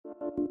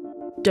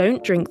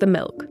Don't Drink the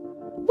Milk.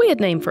 Weird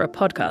name for a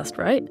podcast,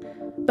 right?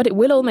 But it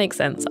will all make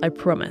sense, I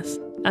promise.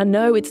 And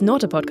no, it's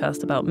not a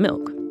podcast about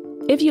milk.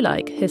 If you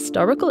like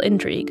historical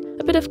intrigue,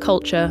 a bit of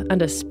culture,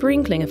 and a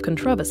sprinkling of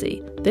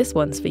controversy, this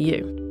one's for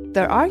you.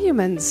 The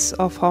arguments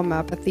of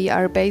homeopathy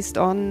are based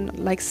on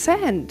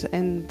sand,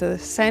 and the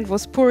sand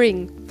was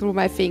pouring through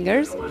my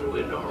fingers.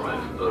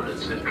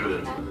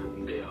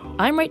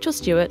 I'm Rachel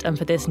Stewart, and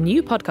for this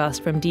new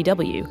podcast from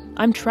DW,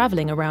 I'm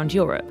travelling around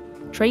Europe,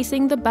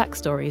 tracing the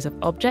backstories of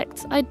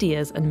objects,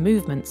 ideas, and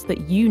movements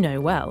that you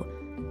know well.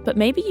 But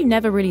maybe you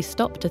never really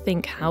stopped to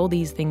think how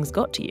these things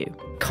got to you.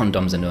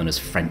 Condoms are known as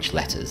French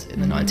letters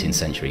in the 19th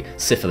century.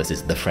 Syphilis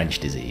is the French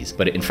disease,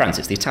 but in France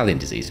it's the Italian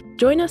disease.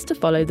 Join us to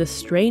follow the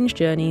strange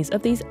journeys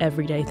of these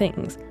everyday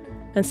things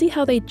and see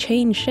how they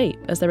change shape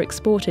as they're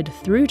exported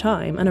through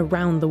time and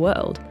around the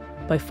world,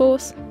 by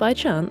force, by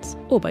chance,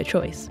 or by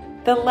choice.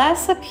 The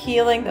less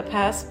appealing the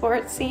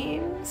passport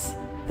seems,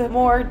 the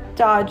more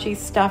dodgy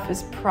stuff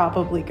is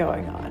probably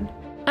going on.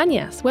 And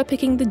yes, we're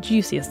picking the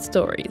juiciest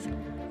stories,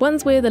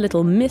 ones with a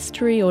little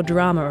mystery or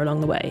drama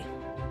along the way.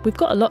 We've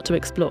got a lot to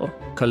explore.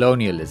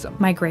 Colonialism.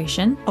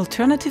 Migration.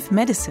 Alternative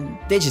medicine.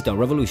 Digital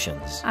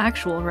revolutions.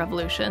 Actual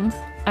revolutions.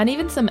 And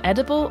even some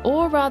edible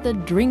or rather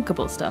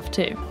drinkable stuff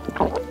too.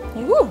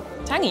 Ooh,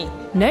 tangy.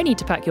 No need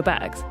to pack your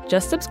bags.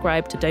 Just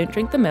subscribe to Don't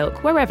Drink the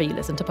Milk wherever you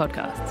listen to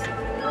podcasts.